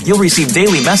network, you'll receive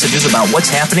daily messages about what's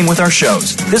happening with our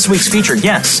shows, this week's featured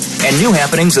guests, and new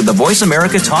happenings of the Voice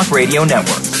America Talk Radio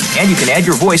Network. And you can add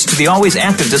your voice to the always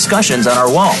active discussions on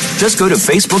our wall. Just go to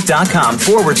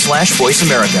facebook.com/Voice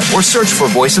America or search for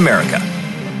Voice America.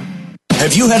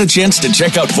 Have you had a chance to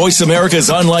check out Voice America's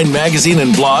online magazine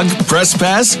and blog, Press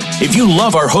Pass? If you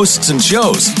love our hosts and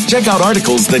shows, check out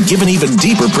articles that give an even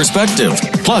deeper perspective.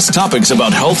 Plus topics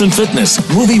about health and fitness,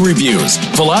 movie reviews,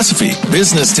 philosophy,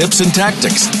 business tips and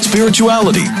tactics,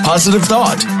 spirituality, positive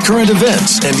thought, current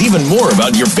events, and even more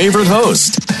about your favorite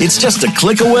host. It's just a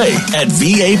click away at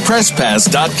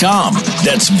vapresspass.com.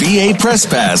 That's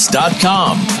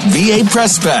vapresspass.com. VA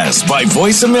Press Pass by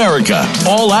Voice America.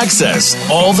 All access,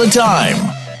 all the time.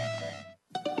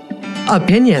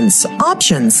 Opinions,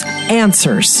 options,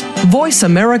 answers. Voice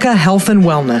America Health and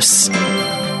Wellness.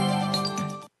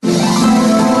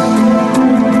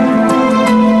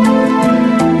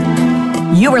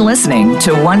 You are listening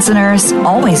to Once a Nurse,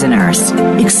 Always a Nurse,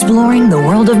 exploring the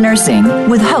world of nursing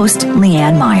with host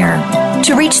Leanne Meyer.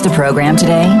 To reach the program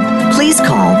today, please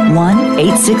call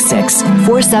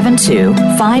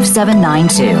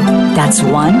 1-866-472-5792. That's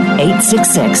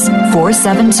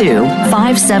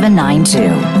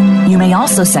 1-866-472-5792. You may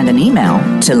also send an email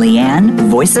to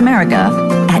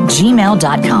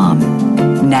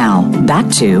leannevoiceamerica@gmail.com. Now, back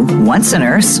to Once a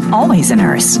Nurse, Always a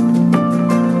Nurse.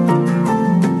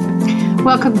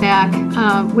 Welcome back.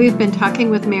 We've been talking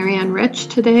with Marianne Rich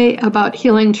today about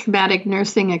healing traumatic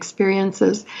nursing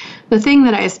experiences. The thing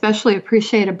that I especially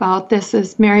appreciate about this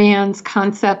is Marianne's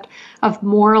concept of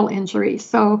moral injury.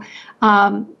 So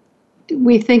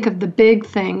we think of the big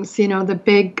things, the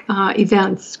big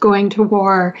events, going to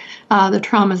war, the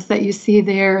traumas that you see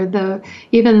there,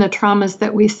 even the traumas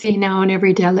that we see now in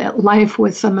everyday life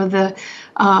with some of the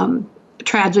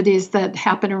tragedies that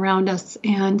happen around us.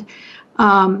 And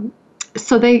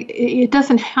so it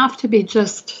doesn't have to be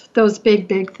just those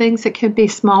big things. It can be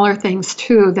smaller things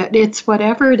too, that it's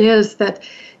whatever it is that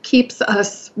keeps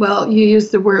us, well, you use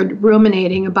the word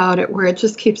ruminating about it, where it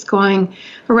just keeps going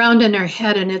around in our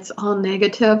head and it's all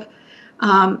negative.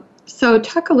 So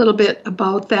talk a little bit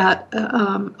about that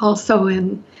also,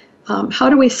 in how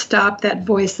do we stop that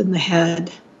voice in the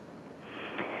head?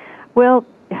 Well,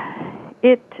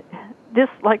 This,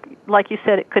 like you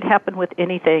said, it could happen with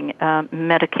anything,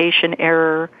 medication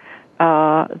error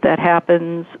that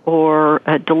happens, or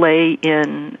a delay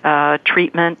in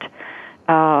treatment,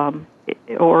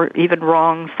 or even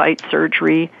wrong site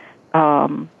surgery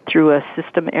through a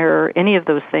system error. Any of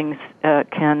those things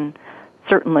can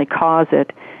certainly cause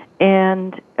it.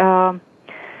 And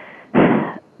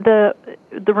the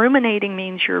ruminating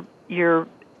means you're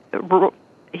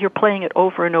playing it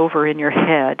over and over in your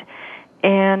head.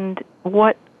 And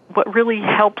what really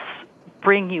helps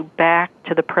bring you back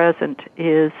to the present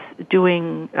is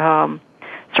doing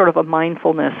sort of a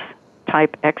mindfulness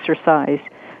type exercise.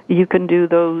 You can do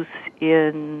those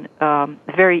in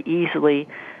very easily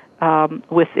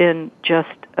within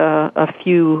just a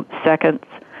few seconds,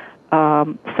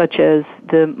 such as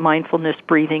the mindfulness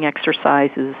breathing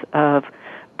exercises of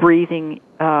breathing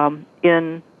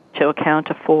in to a count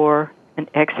of 4 and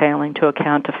exhaling to a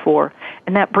count of 4.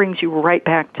 And that brings you right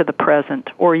back to the present.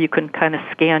 Or you can kind of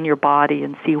scan your body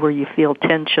and see where you feel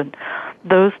tension.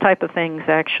 Those type of things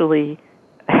actually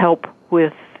help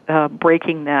with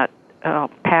breaking that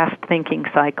past thinking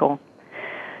cycle.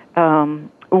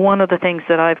 One of the things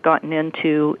that I've gotten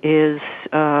into is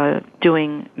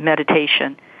doing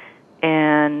meditation.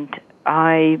 And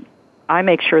I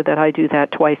make sure that I do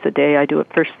that twice a day. I do it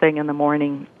first thing in the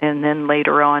morning and then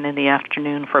later on in the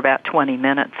afternoon for about 20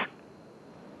 minutes.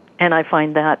 And I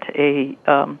find that a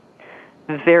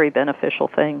very beneficial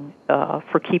thing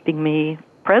for keeping me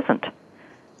present.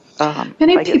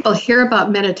 Many people hear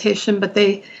about meditation, but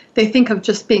they think of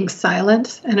just being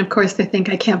silent. And of course, they think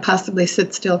I can't possibly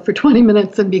sit still for 20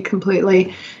 minutes and be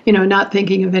completely, not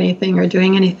thinking of anything or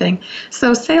doing anything.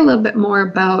 So say a little bit more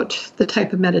about the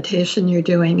type of meditation you're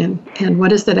doing and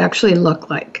what does it actually look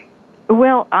like?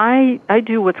 Well, I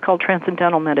do what's called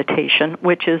transcendental meditation,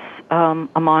 which is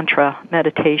a mantra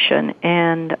meditation.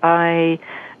 And my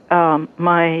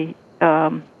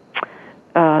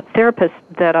therapist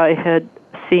that I had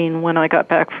seen when I got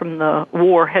back from the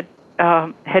war had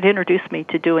introduced me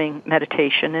to doing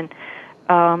meditation and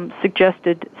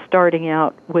suggested starting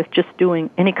out with just doing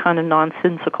any kind of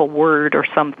nonsensical word or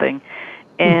something,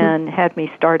 and had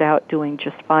me start out doing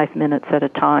just 5 minutes at a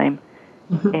time,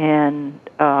 and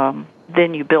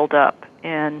then you build up.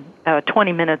 And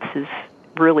 20 minutes is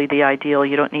really the ideal.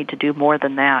 You don't need to do more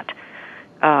than that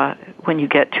when you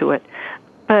get to it.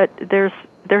 But there's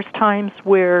times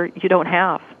where you don't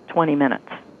have 20 minutes,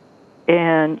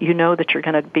 and you know that you're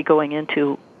going to be going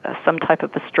into some type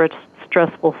of a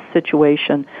stressful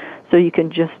situation, so you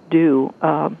can just do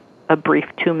a brief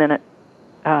 2-minute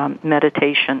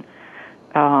meditation,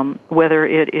 whether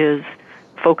it is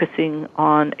focusing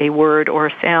on a word or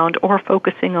a sound or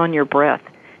focusing on your breath.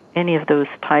 Any of those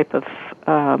type of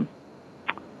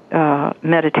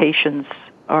meditations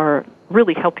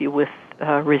really help you with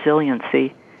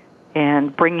resiliency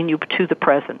and bringing you to the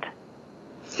present.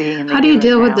 How do you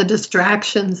deal with the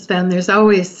distractions then? There's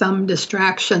always some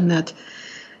distraction that,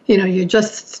 you're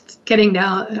just getting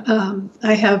down.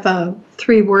 I have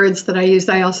 3 words that I use.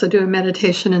 I also do a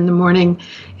meditation in the morning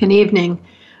and evening.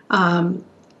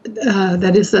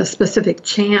 That is a specific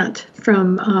chant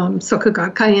from Soka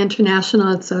Gakkai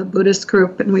International. It's a Buddhist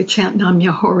group, and we chant Nam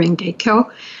Myoho Renge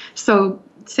Kyo. So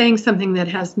saying something that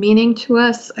has meaning to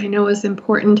us, I know is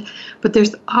important, but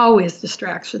there's always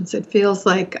distractions. It feels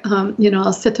like,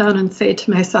 I'll sit down and say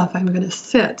to myself, I'm going to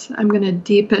sit. I'm going to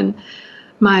deepen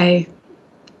my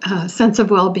sense of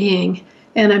well-being,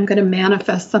 and I'm going to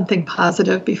manifest something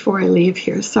positive before I leave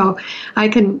here. So I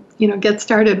can, get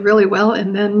started really well,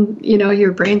 and then,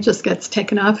 your brain just gets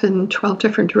taken off in 12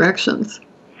 different directions.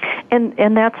 And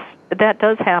that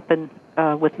does happen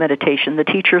with meditation. The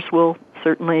teachers will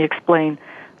certainly explain,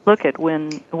 look at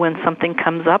when something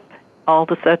comes up, all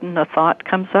of a sudden a thought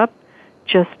comes up,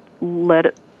 just let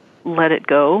it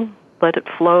go, let it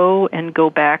flow, and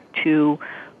go back to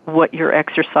what your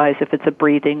exercise, if it's a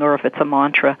breathing or if it's a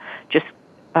mantra, just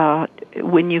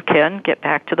when you can, get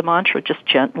back to the mantra. Just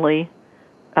gently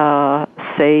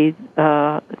say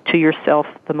to yourself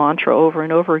the mantra over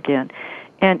and over again,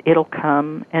 and it'll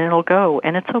come and it'll go,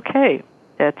 and it's okay.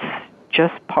 That's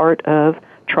just part of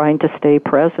trying to stay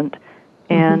present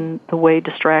and the way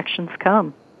distractions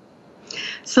come.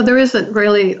 So there isn't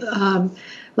really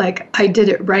like I did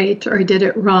it right or I did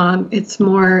it wrong. It's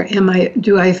more,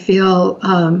 do I feel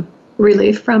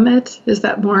relief from it? Is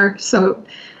that more so?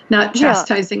 Not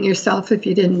chastising yourself if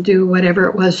you didn't do whatever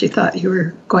it was you thought you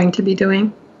were going to be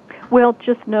doing? Well,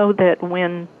 just know that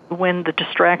when the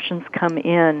distractions come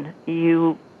in,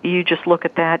 you just look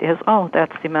at that as,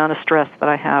 that's the amount of stress that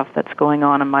I have that's going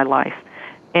on in my life,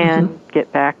 and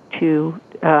get back to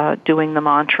doing the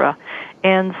mantra.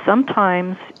 And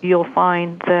sometimes you'll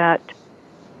find that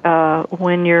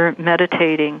when you're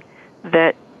meditating,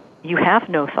 that you have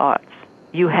no thoughts.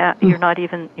 You're not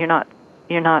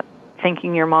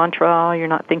thinking your mantra, you're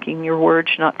not thinking your words,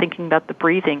 you're not thinking about the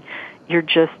breathing. You're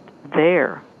just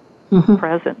there,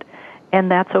 present. And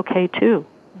that's okay too.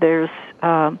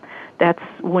 That's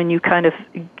when you kind of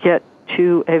get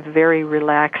to a very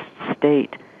relaxed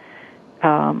state.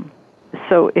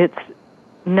 So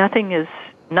nothing's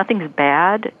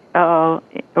bad or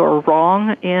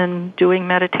wrong in doing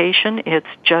meditation. It's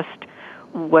just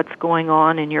what's going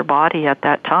on in your body at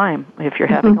that time. If you're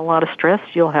having a lot of stress,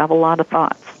 you'll have a lot of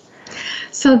thoughts.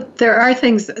 So there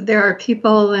are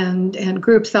people and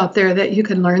groups out there that you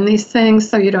can learn these things,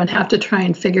 so you don't have to try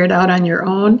and figure it out on your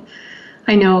own.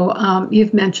 I know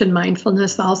you've mentioned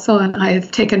mindfulness also, and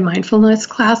I've taken mindfulness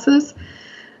classes.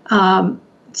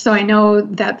 So I know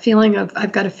that feeling of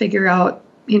I've got to figure out,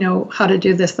 how to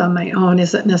do this on my own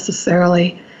isn't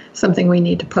necessarily something we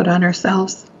need to put on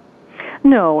ourselves.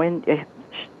 No, and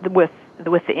with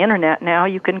the internet now,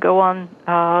 you can go on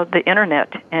the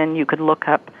internet and you can look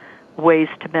up ways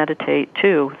to meditate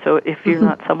too. So if you're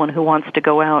not someone who wants to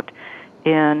go out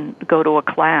and go to a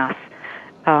class,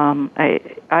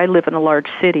 I live in a large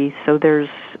city, so there's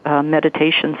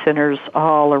meditation centers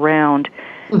all around.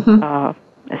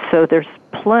 So there's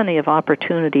plenty of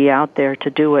opportunity out there to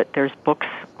do it. There's books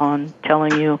on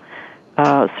telling you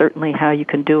certainly how you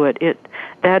can do it.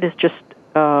 That is just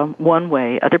one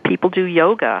way. Other people do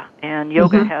yoga, and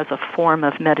yoga has a form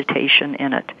of meditation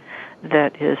in it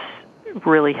that is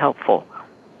really helpful.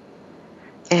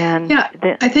 And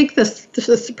I think the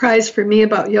surprise for me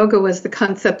about yoga was the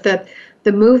concept that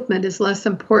the movement is less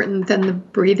important than the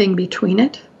breathing between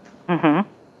it.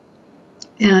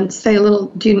 And say a little,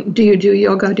 do you do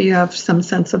yoga? Do you have some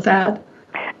sense of that?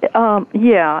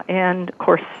 Yeah, and of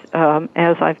course,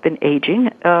 as I've been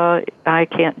aging, I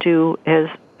can't do as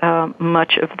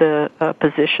much of the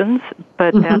positions,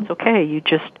 but that's okay. You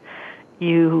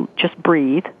just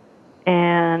breathe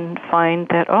and find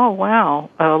that,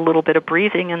 a little bit of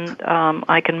breathing, and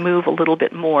I can move a little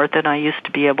bit more than I used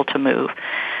to be able to move.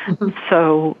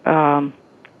 So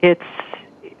it's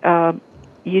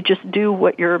you just do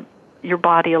what your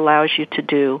body allows you to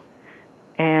do,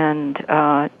 and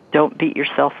don't beat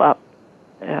yourself up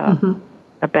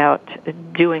about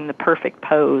doing the perfect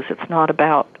pose. It's not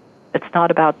about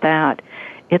that.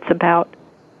 It's about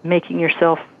making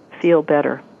yourself feel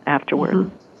better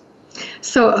afterward.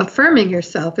 So affirming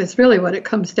yourself is really what it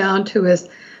comes down to, is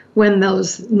when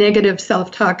those negative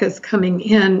self-talk is coming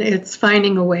in, it's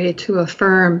finding a way to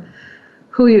affirm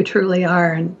who you truly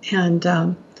are and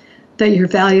that you're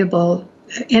valuable.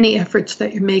 Any efforts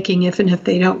that you're making, even if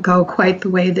they don't go quite the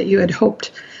way that you had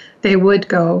hoped they would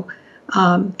go,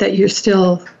 that you're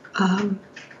still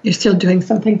doing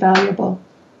something valuable.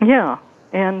 Yeah,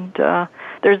 and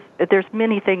there's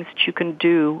many things that you can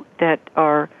do that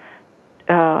are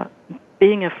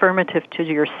being affirmative to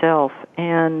yourself.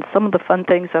 And some of the fun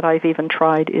things that I've even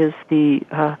tried is the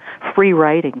free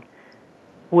writing,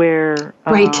 where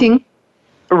writing,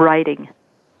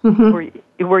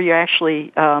 mm-hmm. where you're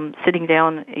actually sitting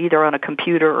down either on a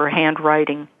computer or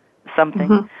handwriting something,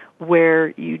 mm-hmm. where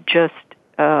you just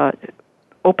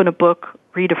open a book,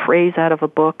 read a phrase out of a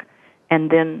book, and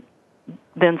then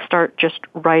start just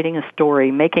writing a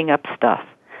story, making up stuff,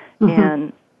 mm-hmm.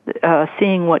 and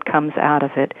seeing what comes out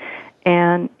of it.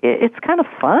 And it's kind of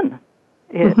fun.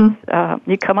 It's, mm-hmm.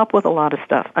 You come up with a lot of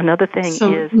stuff. Another thing is...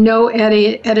 no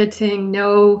editing,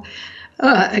 no,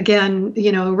 again,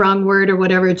 wrong word or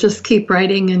whatever. Just keep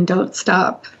writing and don't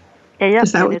stop. Yeah,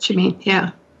 is that what you mean?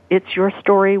 Yeah. It's your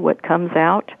story, what comes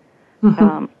out.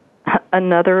 Mm-hmm.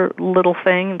 Another little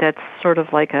thing that's sort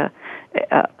of like a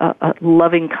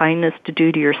loving kindness to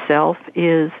do to yourself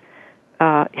is,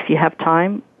 if you have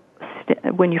time,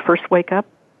 when you first wake up,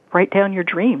 write down your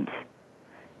dreams.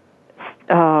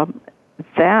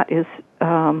 That is,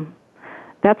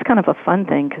 that's kind of a fun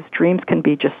thing, because dreams can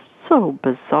be just so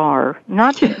bizarre.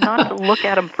 Not to look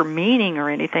at them for meaning or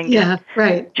anything. Yeah,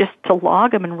 right. Just to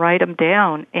log them and write them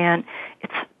down, and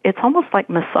it's almost like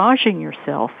massaging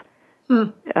yourself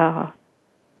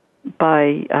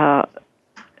by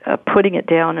putting it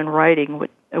down and writing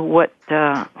what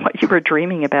you were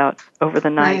dreaming about over the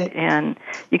night. Right. And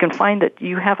you can find that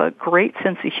you have a great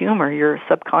sense of humor. Your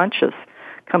subconscious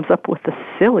comes up with the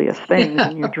silliest things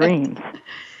in your dreams.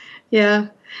 Yeah.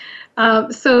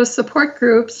 So support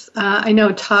groups, I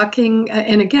know talking,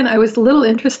 and again, I was a little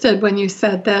interested when you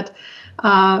said that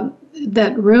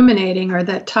that ruminating or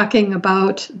that talking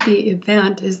about the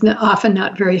event is often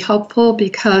not very helpful,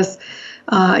 because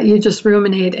you just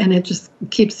ruminate and it just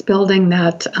keeps building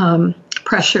that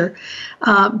pressure.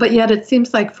 But yet it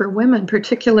seems like for women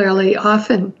particularly,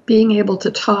 often being able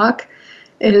to talk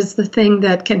is the thing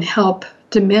that can help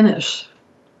diminish.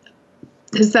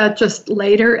 Is that just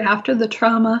later after the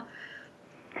trauma?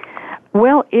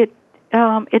 Well, it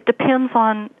depends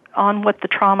on what the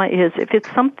trauma is. If the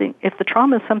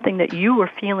trauma is something that you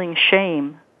are feeling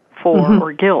shame for mm-hmm.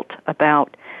 or guilt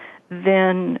about,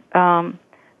 then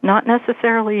not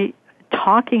necessarily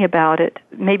talking about it,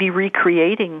 maybe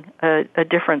recreating a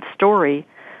different story,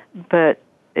 but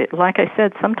like I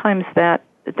said, sometimes that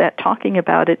talking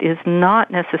about it is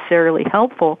not necessarily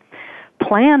helpful.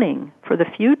 Planning for the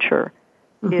future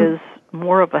mm-hmm. is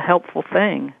more of a helpful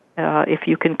thing. If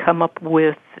you can come up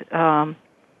with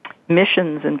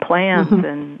missions and plans mm-hmm.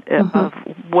 and mm-hmm. of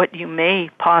what you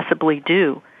may possibly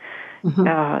do,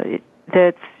 mm-hmm.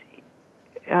 That's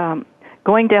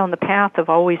going down the path of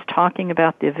always talking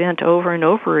about the event over and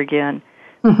over again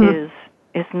mm-hmm.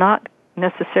 is not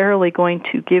necessarily going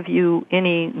to give you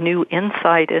any new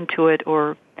insight into it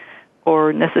or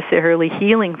necessarily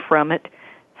healing from it.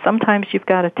 Sometimes you've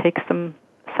got to take some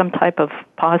type of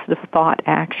positive thought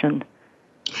action.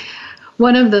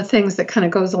 One of the things that kind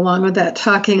of goes along with that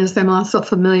talking is I'm also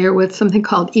familiar with something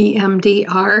called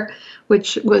EMDR,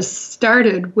 which was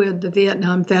started with the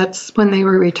Vietnam vets when they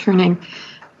were returning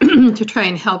to try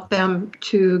and help them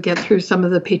to get through some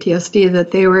of the PTSD that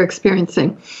they were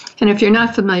experiencing. And if you're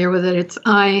not familiar with it, it's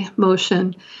eye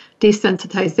motion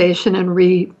desensitization and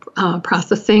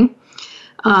reprocessing.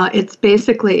 It's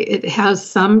basically, it has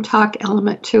some talk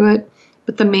element to it,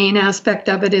 but the main aspect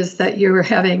of it is that you're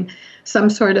having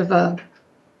some sort of a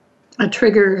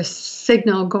trigger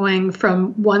signal going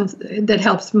from one that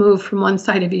helps move from one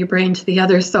side of your brain to the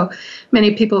other. So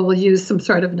many people will use some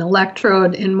sort of an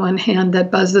electrode in one hand that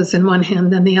buzzes in one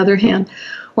hand, then the other hand,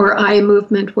 or eye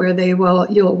movement where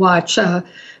you'll watch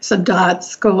some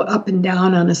dots go up and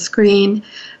down on a screen.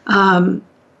 Things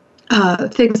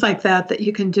like that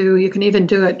you can do. You can even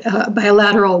do it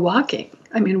bilateral walking.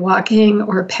 Walking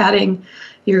or patting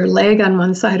your leg on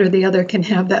one side or the other can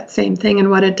have that same thing. And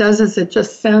what it does is it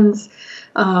just sends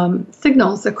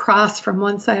signals across from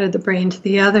one side of the brain to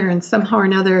the other, and somehow or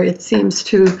another it seems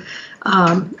to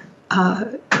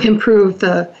improve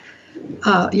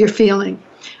your feeling.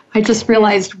 I just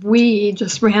realized we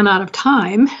just ran out of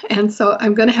time, and so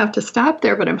I'm going to have to stop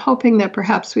there, but I'm hoping that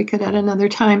perhaps we could at another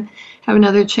time have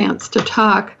another chance to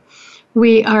talk.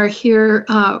 We are here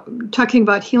talking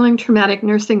about healing traumatic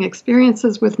nursing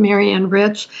experiences with Marianne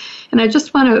Rich. And I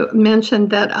just want to mention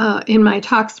that in my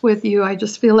talks with you, I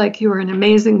just feel like you are an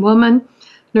amazing woman,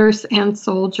 nurse, and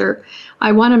soldier.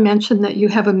 I want to mention that you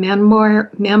have a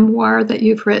memoir that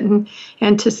you've written.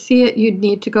 And to see it, you'd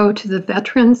need to go to the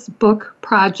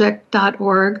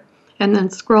veteransbookproject.org and then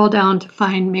scroll down to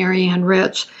find Marianne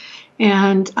Rich.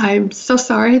 And I'm so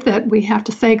sorry that we have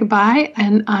to say goodbye.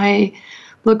 And I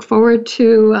look forward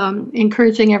to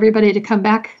encouraging everybody to come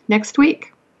back next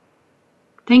week.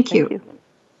 Thank you. Thank you.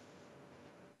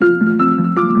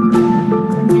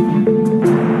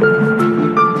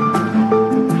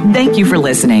 Thank you for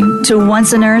listening to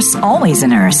Once a Nurse, Always a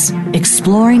Nurse,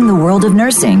 exploring the world of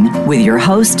nursing with your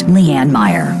host, Leanne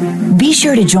Meyer. Be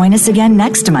sure to join us again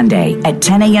next Monday at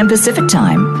 10 a.m. Pacific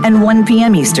Time and 1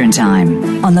 p.m. Eastern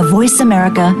Time on the Voice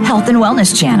America Health and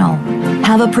Wellness Channel.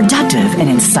 Have a productive and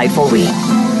insightful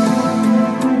week.